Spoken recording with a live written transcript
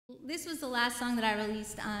This was the last song that I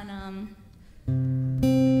released on online,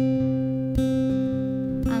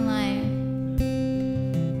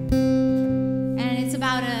 and it's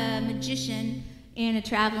about a magician in a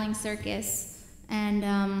traveling circus, and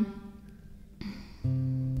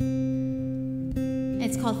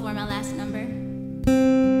it's called For My Last Number.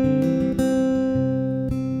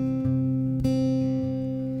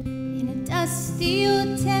 In a dusty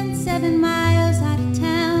old tent 7 miles out of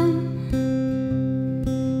town,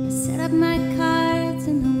 my cards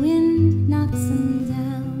and the wind knocks them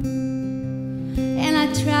down, and I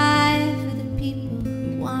try for the people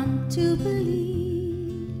who want to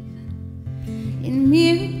believe in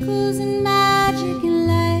miracles and magic and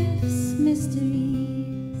life's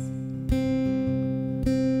mysteries.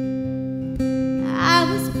 I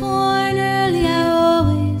was born early, I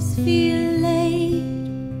always feel late,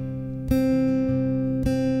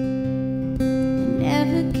 and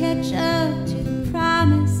never catch up to the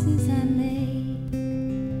promises I make.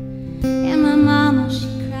 And my mama, she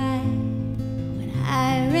cried when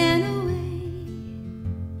I ran away,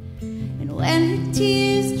 and when her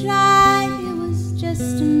tears dried, it was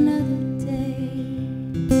just another day.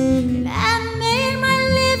 And I made my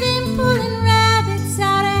living pulling rabbits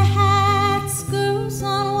out of hats, girls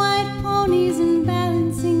on white ponies and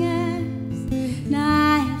balancing acts. Now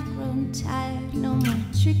I have grown tired, no more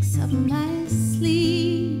tricks up my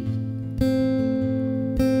sleeve.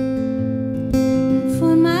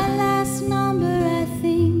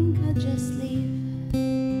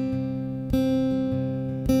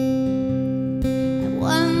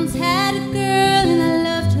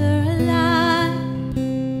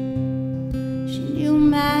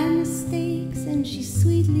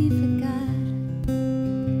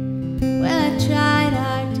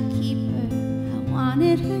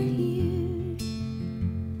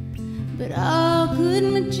 But all good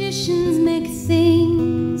magicians make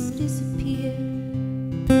things disappear.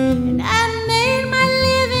 And I made my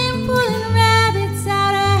living pulling rabbits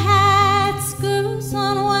out of hats, girls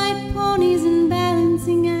on white ponies and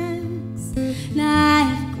balancing acts. Now I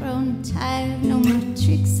have grown tired, no more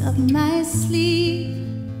tricks up my sleeve.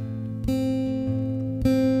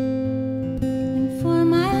 And for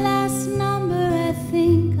my last number, I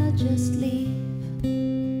think I'll just leave.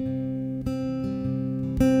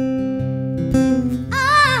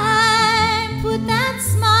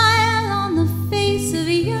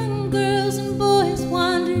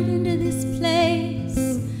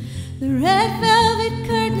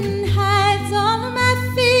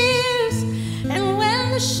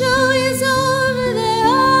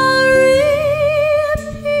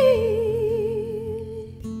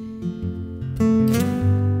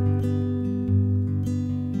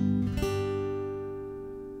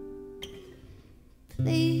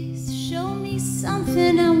 Please show me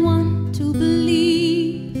something I want to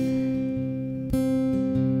believe.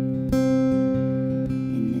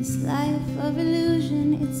 In this life of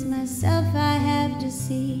illusion, it's myself I have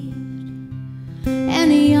deceived.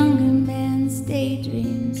 And a younger man's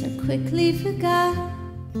daydreams are quickly forgot.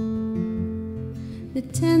 The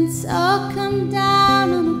tents all come down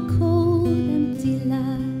on a cold, empty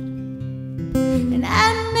lot. And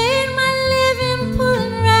I made my living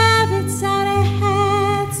pulling rabbits out of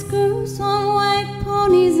hats, girls on white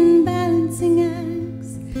ponies and balancing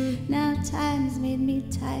acts. Now time's made me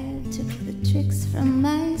tired, took the tricks from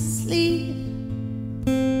my sleeve.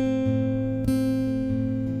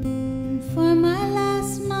 And for my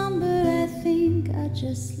last number, I think I'll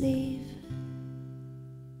just leave.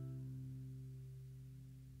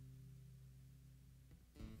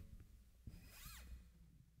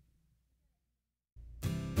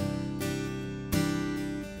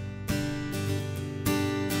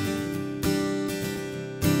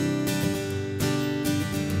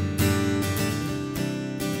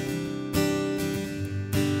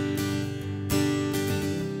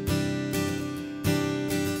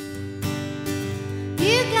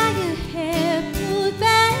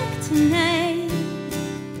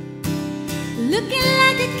 Looking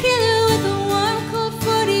like a killer with a one Colt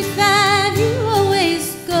 45, you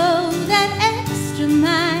always go that extra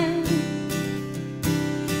mile.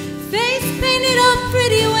 Face painted all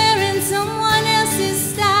pretty, wearing someone else's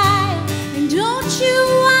style. And don't you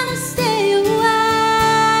wanna stay a while?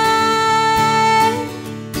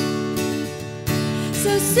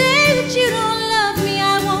 So say that you don't love me, I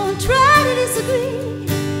won't try to disagree.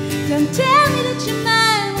 Don't tell me that you're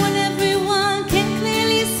mine when everyone can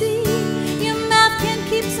clearly see.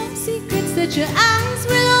 Some secrets that your eyes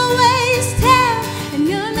will always tell. And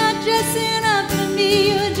you're not dressing up for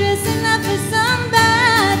me, you're dressing up for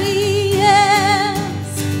somebody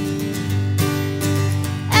else.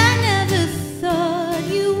 I never thought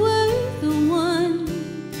you would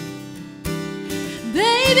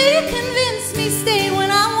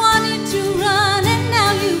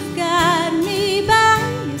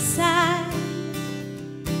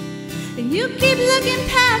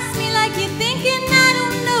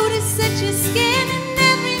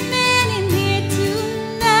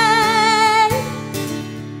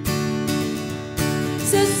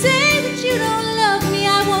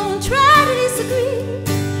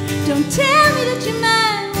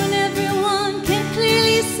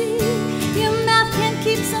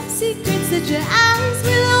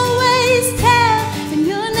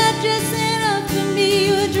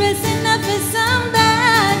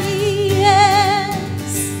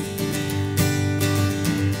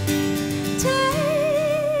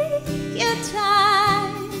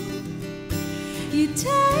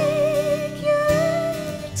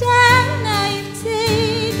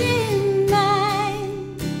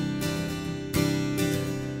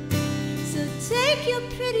take your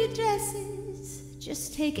pretty dresses,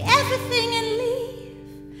 just take everything and leave.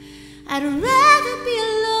 I'd rather be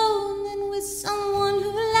alone than with someone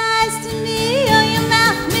who lies to me. Oh, your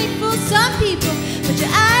mouth may fool some people, but your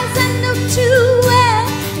eyes I know too well.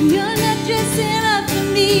 And you're not dressing up for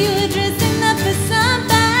me, you're dressing up for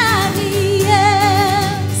somebody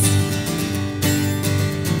else.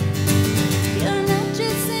 You're not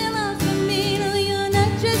dressing up for me, no, you're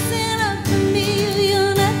not dressing up for me.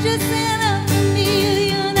 You're not dressing up for me,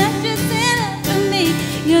 you're not dressing up for me.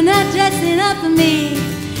 You're not dressing up for me,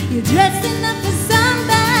 you're dressing up for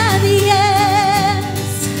somebody else.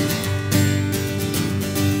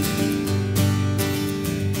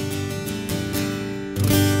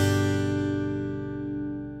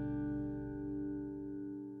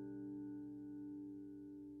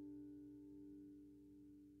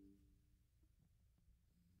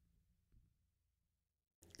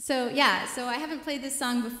 So I haven't played this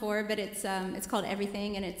song before, but it's called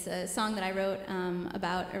Everything, and it's a song that I wrote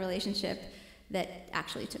about a relationship that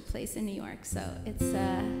actually took place in New York. So it's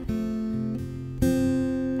I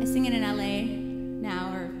sing it in LA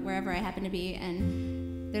now, or wherever I happen to be,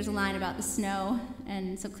 and there's a line about the snow,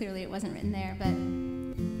 and so clearly it wasn't written there, but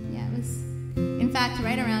yeah, it was in fact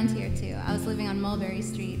right around here too. I was living on Mulberry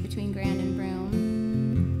Street between Grand and Broome.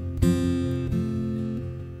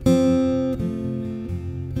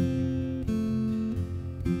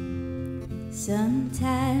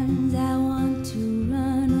 Sometimes I want to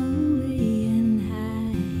run away and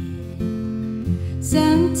hide.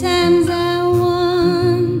 Sometimes I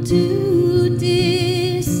want to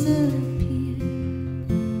disappear.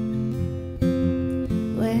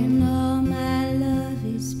 When all my love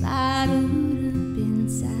is bottled up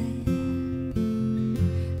inside,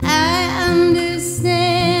 I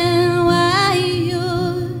understand why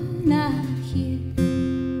you're not here.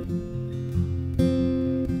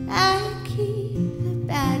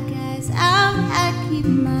 I keep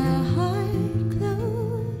my heart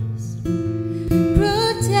closed,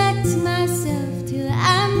 protect myself till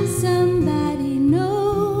I'm somebody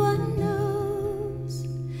no one knows.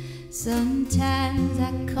 Sometimes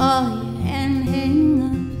I call you and hang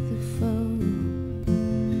up the phone.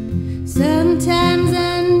 Sometimes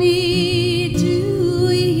I need to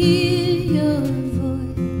hear your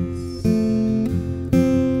voice.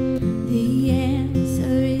 The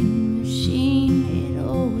answering machine, it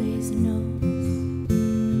always knows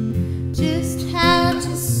just how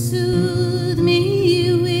to soothe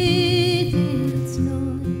me with its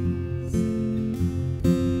noise.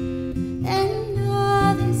 And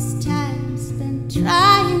all this time spent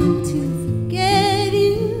trying to forget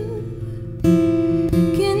you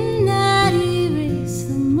cannot erase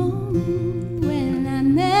the moment when I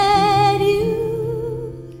met you.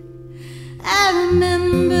 I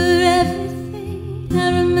remember everything. I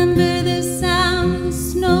remember the sound of the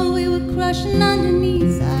snow we were crushing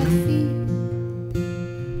underneath our feet.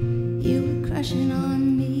 You were crushing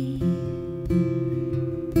on me.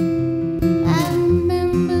 I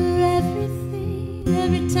remember everything.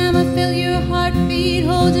 Every time I felt your heartbeat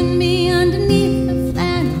holding me underneath the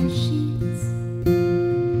flannel sheets,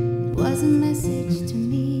 it was a message to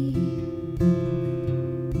me.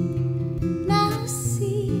 Now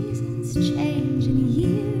seasons change and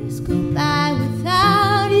years go by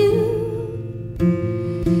without you,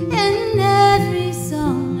 and every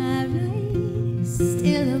song I write is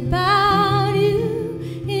still about you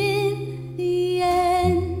in the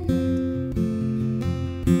end.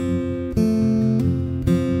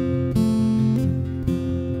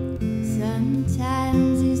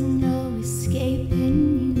 Sometimes there's no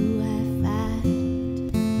escaping you, I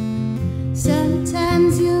find.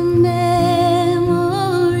 Sometimes your memory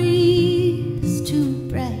is too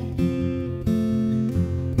bright.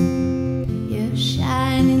 You're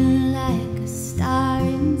shining like a star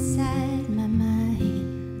inside my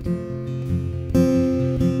mind.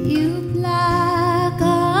 You block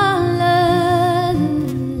all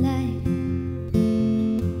other light,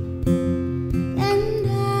 and I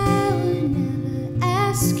would never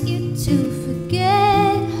ask you to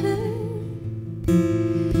forget her.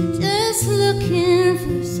 Just looking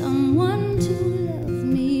for someone to love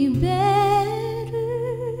me better.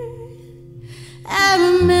 I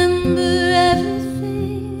remember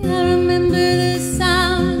everything. I remember the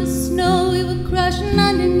sound of the snow we were crushing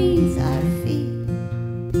underneath our feet.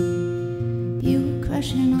 You were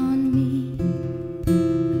crushing on me.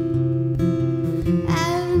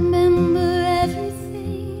 I remember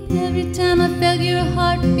everything. Every time I felt your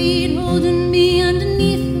heartbeat holding me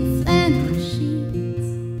underneath the flannel sheets,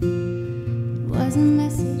 it was a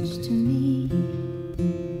message to me.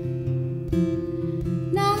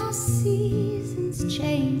 Now seasons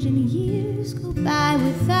change and years hours go by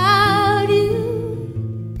without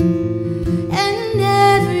you, and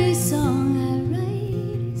every song I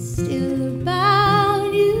write is still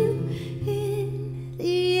about you in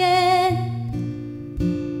the end.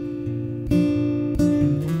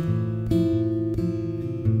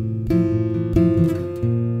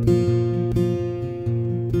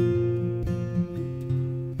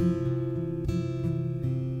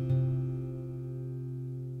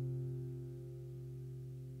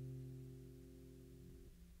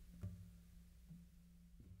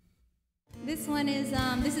 This one is,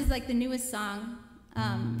 this is like the newest song.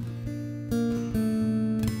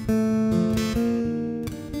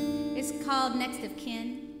 It's called Next of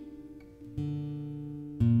Kin.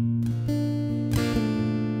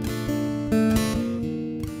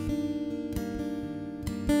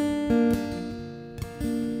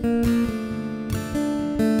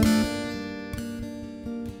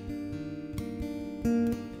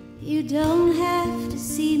 You don't have to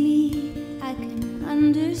see me, I can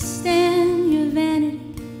understand your vanity.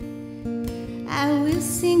 I will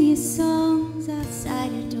sing you songs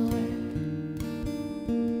outside your door.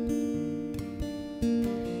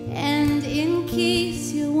 And in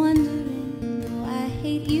case you're wondering, though I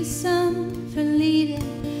hate you some for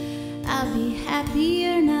leaving, I'll be happy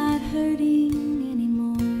you're not hurting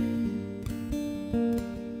anymore.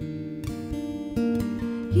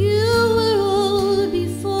 You were old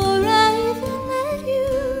before I even met you.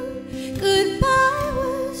 Goodbye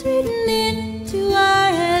was written into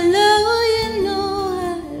our hello. You know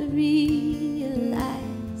I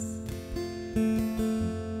realize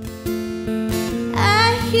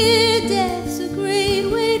I hear death's a great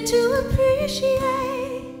way to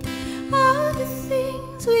appreciate all the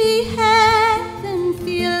things we have and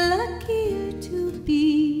feel luckier to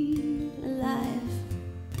be alive.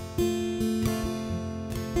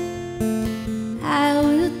 I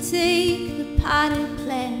will take the potted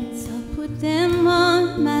plants, I'll put them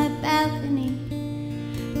on my balcony,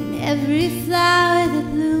 and every flower that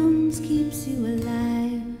blooms keeps you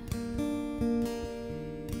alive.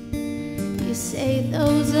 You say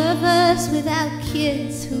those of us without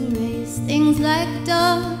kids who raise things like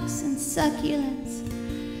dogs and succulents,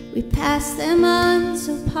 we pass them on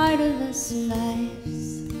so part of us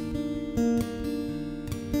survives.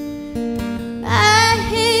 I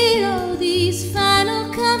hate all these final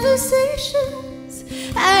conversations.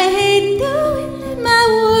 I hate knowing that my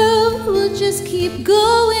world will just keep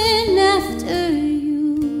going after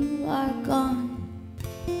you are gone.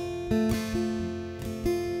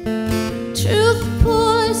 Truth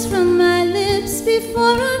pours from my lips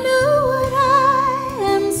before I know what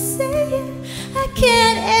I am saying. I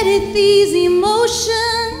can't edit these emotions.